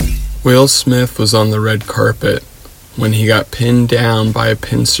Will Smith was on the red carpet when he got pinned down by a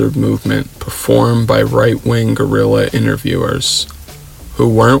pincer movement performed by right-wing guerrilla interviewers who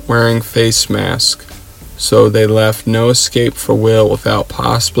weren't wearing face masks, so they left no escape for Will without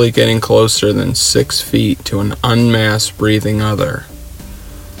possibly getting closer than 6 feet to an unmasked breathing other.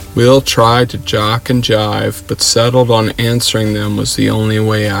 Will tried to jock and jive, but settled on answering them was the only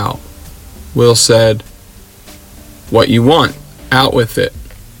way out. Will said, "What you want? Out with it."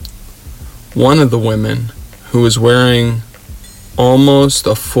 One of the women, who was wearing almost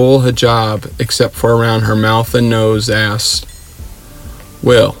a full hijab except for around her mouth and nose, asked,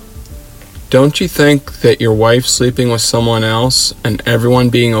 "Will, don't you think that your wife sleeping with someone else and everyone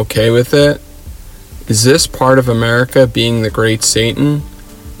being okay with it? Is this part of America being the great Satan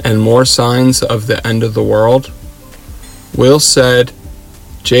and more signs of the end of the world?" Will said,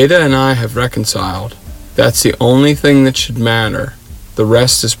 "Jada and I have reconciled. That's the only thing that should matter. The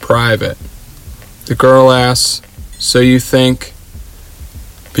rest is private." The girl asked, "So you think?"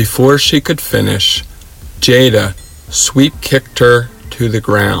 Before she could finish, Jada sweep-kicked her to the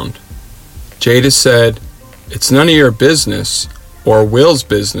ground. Jada said, "It's none of your business, or Will's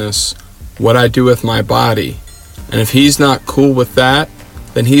business, what I do with my body. And if he's not cool with that,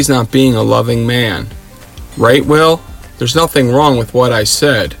 then he's not being a loving man. Right, Will? There's nothing wrong with what I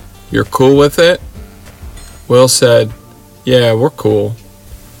said. You're cool with it?" Will said, "Yeah, we're cool."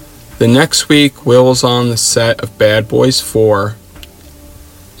 The next week, Will was on the set of Bad Boys 4.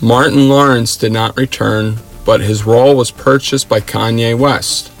 Martin Lawrence did not return, but his role was purchased by Kanye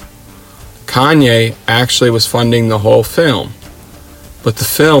West. Kanye actually was funding the whole film, but the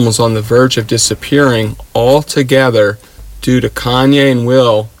film was on the verge of disappearing altogether due to Kanye and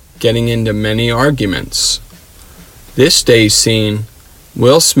Will getting into many arguments. This day's scene,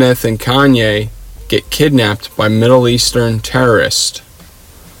 Will Smith and Kanye get kidnapped by Middle Eastern terrorists.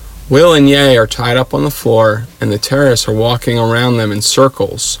 Will and Ye are tied up on the floor, and the terrorists are walking around them in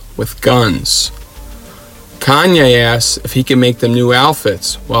circles with guns. Kanye asks if he can make them new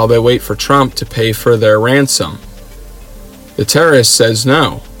outfits while they wait for Trump to pay for their ransom. The terrorist says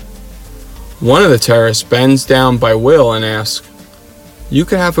no. One of the terrorists bends down by Will and asks, "You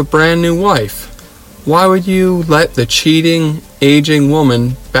could have a brand new wife. Why would you let the cheating, aging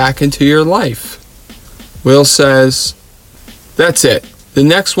woman back into your life?" Will says, "That's it. The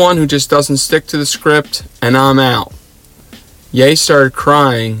next one who just doesn't stick to the script, and I'm out." Ye started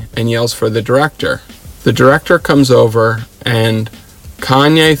crying and yells for the director. The director comes over, and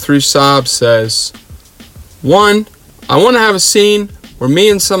Kanye, through sobs, says, "One, I want to have a scene where me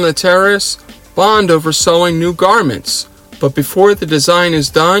and some of the terrorists bond over sewing new garments, but before the design is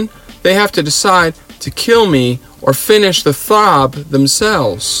done, they have to decide to kill me or finish the throb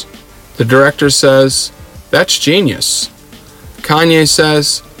themselves." The director says, "That's genius." Kanye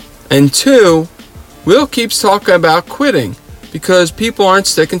says, "And two, Will keeps talking about quitting because people aren't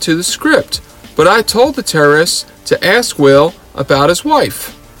sticking to the script, but I told the terrorists to ask Will about his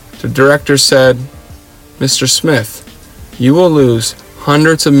wife." The director said, "Mr. Smith, you will lose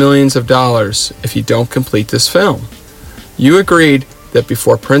hundreds of millions of dollars if you don't complete this film. You agreed that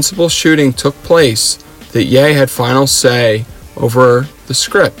before principal shooting took place, that Ye had final say over the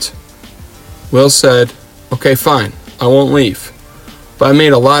script." Will said, "Okay, fine, I won't leave. But I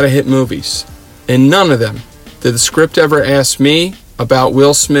made a lot of hit movies. In none of them did the script ever ask me about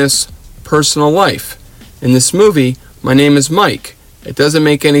Will Smith's personal life. In this movie, my name is Mike. It doesn't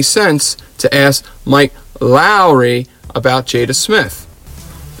make any sense to ask Mike Lowry about Jada Smith."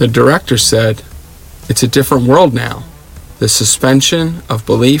 The director said, "It's a different world now. The suspension of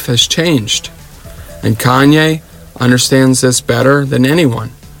belief has changed. And Kanye understands this better than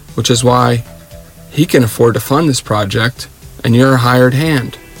anyone, which is why he can afford to fund this project, and you're a hired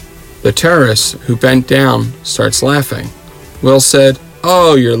hand." The terrorist, who bent down, starts laughing. Will said,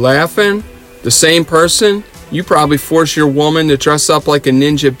 "Oh, you're laughing? The same person? You probably force your woman to dress up like a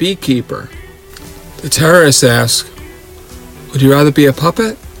ninja beekeeper." The terrorist asked, "Would you rather be a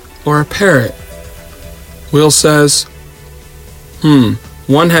puppet or a parrot?" Will says,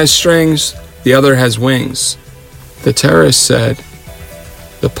 One has strings, the other has wings." The terrorist said,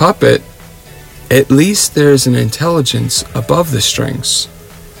 "The puppet, at least there is an intelligence above the strings.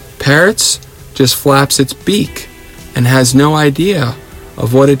 Parrots just flaps its beak and has no idea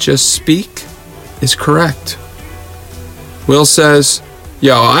of what it just speak is correct." Will says,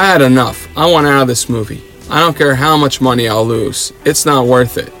 "Yo, I had enough. I want out of this movie. I don't care how much money I'll lose. It's not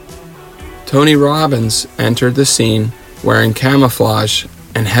worth it." Tony Robbins entered the scene wearing camouflage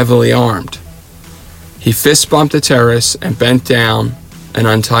and heavily armed. He fist bumped the terrorist and bent down and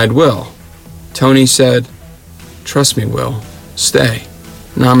untied Will. Tony said, "Trust me, Will. Stay.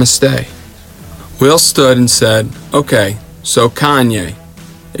 Namaste. Will stood and said, "Okay, so Kanye,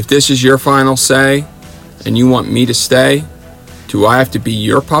 if this is your final say, and you want me to stay, do I have to be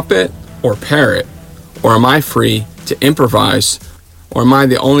your puppet or parrot? Or am I free to improvise? Or am I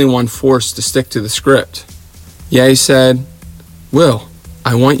the only one forced to stick to the script?" Ye said, "Will,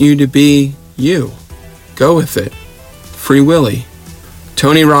 I want you to be you. Go with it. Free Willy."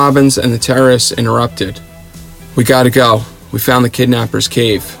 Tony Robbins and the terrorists interrupted. "We gotta go. We found the kidnapper's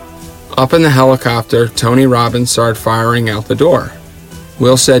cave." Up in the helicopter, Tony Robbins started firing out the door.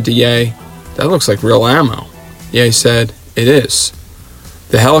 Will said to Ye, "That looks like real ammo." Ye said, "It is."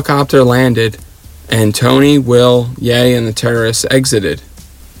 The helicopter landed, and Tony, Will, Ye, and the terrorists exited.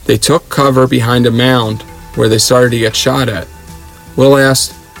 They took cover behind a mound where they started to get shot at. Will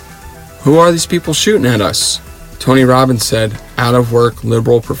asked, "Who are these people shooting at us?" Tony Robbins said, "Out-of-work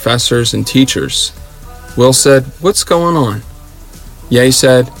liberal professors and teachers." Will said, "What's going on?" Ye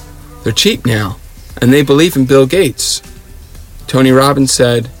said, "They're cheap now, and they believe in Bill Gates." Tony Robbins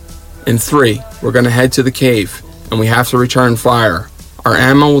said, "In 3, we're going to head to the cave, and we have to return fire. Our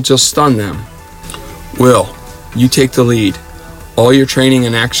ammo will just stun them." "Will, you take the lead. All your training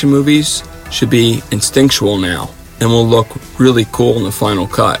in action movies should be instinctual now, and will look really cool in the final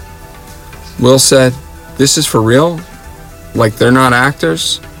cut." Will said, "This is for real? Like they're not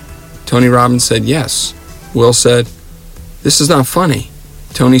actors?" Tony Robbins said, "Yes." Will said, "This is not funny."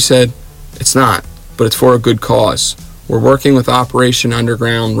 Tony said, "It's not, but it's for a good cause. We're working with Operation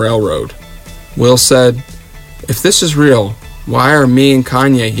Underground Railroad." Will said, "If this is real, why are me and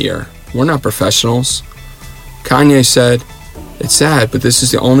Kanye here? We're not professionals." Kanye said, "It's sad, but this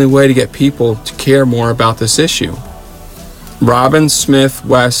is the only way to get people to care more about this issue." Robbins, Smith,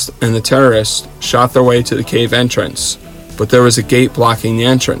 West, and the terrorists shot their way to the cave entrance, but there was a gate blocking the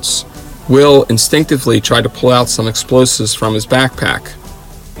entrance. Will instinctively tried to pull out some explosives from his backpack.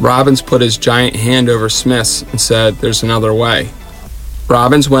 Robbins put his giant hand over Smith's and said, "There's another way."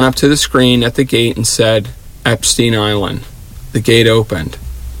 Robbins went up to the screen at the gate and said, "Epstein Island." The gate opened.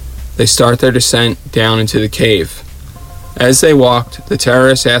 They start their descent down into the cave. As they walked, the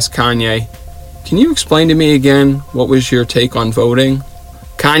terrorists asked Kanye, "Can you explain to me again what was your take on voting?"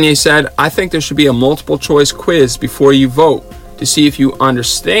 Kanye said, "I think there should be a multiple choice quiz before you vote to see if you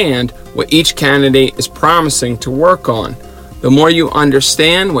understand what each candidate is promising to work on. The more you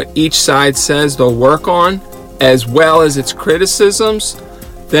understand what each side says they'll work on, as well as its criticisms,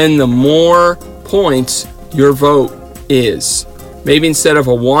 then the more points your vote is. Maybe instead of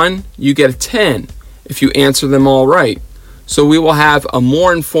a 1, you get a 10 if you answer them all right. So we will have a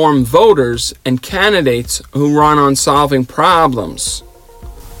more informed voters and candidates who run on solving problems."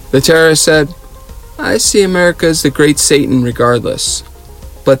 The terrorist said, "I see America as the great Satan regardless.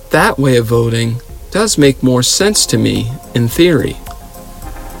 But that way of voting does make more sense to me in theory."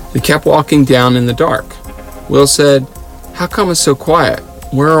 They kept walking down in the dark. Will said, "How come it's so quiet?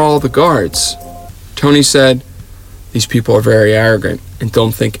 Where are all the guards?" Tony said, "These people are very arrogant and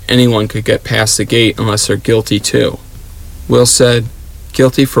don't think anyone could get past the gate unless they're guilty too." Will said,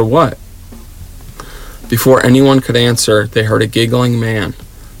 "Guilty for what?" Before anyone could answer, they heard a giggling man.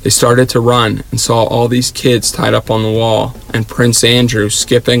 They started to run and saw all these kids tied up on the wall and Prince Andrew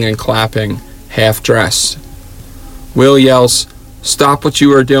skipping and clapping, half-dressed. Will yells, "Stop what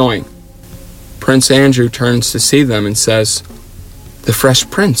you are doing." Prince Andrew turns to see them and says, "The Fresh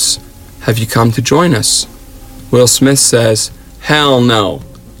Prince, have you come to join us?" Will Smith says, "Hell no,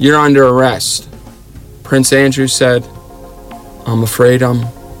 you're under arrest." Prince Andrew said, "I'm afraid I'm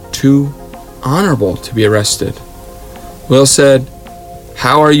too honorable to be arrested." Will said,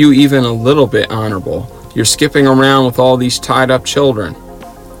 "How are you even a little bit honorable? You're skipping around with all these tied up children."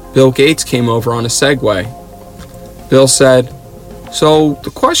 Bill Gates came over on a Segway. Bill said, "So the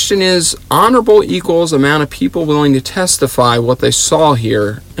question is, honorable equals amount of people willing to testify what they saw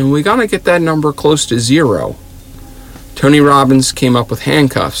here, and we gotta get that number close to 0. Tony Robbins came up with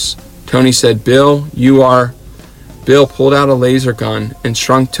handcuffs. Tony said, "Bill, you are..." Bill pulled out a laser gun and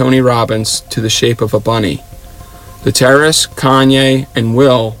shrunk Tony Robbins to the shape of a bunny. The terrorists, Kanye, and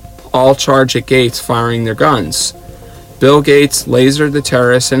Will all charged at Gates firing their guns. Bill Gates lasered the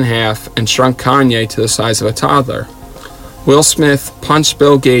terrorists in half and shrunk Kanye to the size of a toddler. Will Smith punched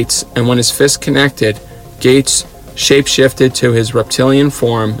Bill Gates, and when his fists connected, Gates shapeshifted to his reptilian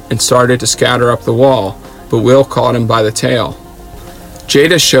form and started to scatter up the wall, but Will caught him by the tail.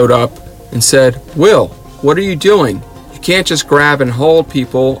 Jada showed up and said, "Will, what are you doing? You can't just grab and hold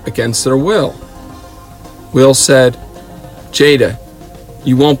people against their will." Will said, "Jada,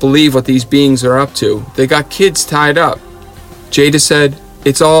 you won't believe what these beings are up to. They got kids tied up." Jada said,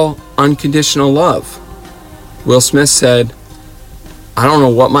 "It's all unconditional love." Will Smith said, I don't know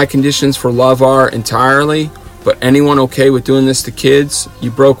what my conditions for love are entirely, but anyone okay with doing this to kids?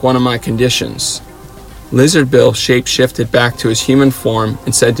 You broke one of my conditions. Lizard Bill shape-shifted back to his human form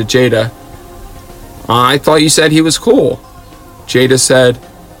and said to Jada, I thought you said he was cool. Jada said,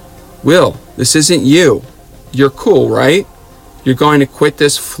 Will, this isn't you. You're cool, right? You're going to quit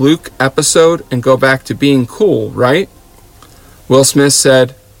this fluke episode and go back to being cool, right? Will Smith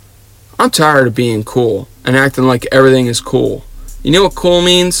said, I'm tired of being cool and acting like everything is cool. You know what cool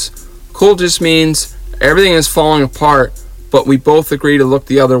means? Cool just means everything is falling apart, but we both agree to look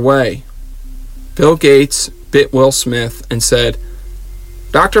the other way. Bill Gates bit Will Smith and said,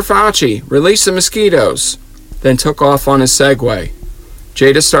 Dr. Fauci, release the mosquitoes, then took off on his Segway.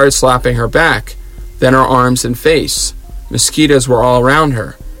 Jada started slapping her back, then her arms and face. Mosquitoes were all around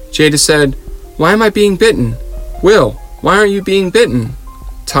her. Jada said, Why am I being bitten? Will, why aren't you being bitten?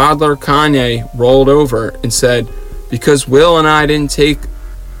 Toddler Kayne rolled over and said, Because Will and I didn't take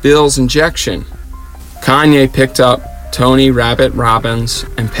Bill's injection. Kayne picked up Tony Rabbit Robbins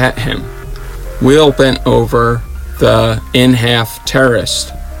and pet him. Will bent over the in-half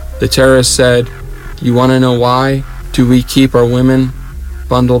terrorist. The terrorist said, You want to know why do we keep our women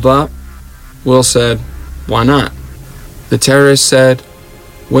bundled up? Will said, Why not? The terrorist said,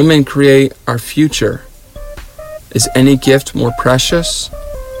 Women create our future. Is any gift more precious?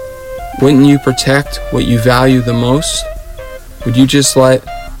 Wouldn't you protect what you value the most? Would you just let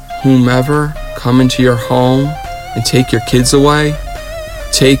whomever come into your home and take your kids away?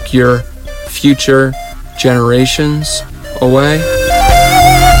 Take your future generations away?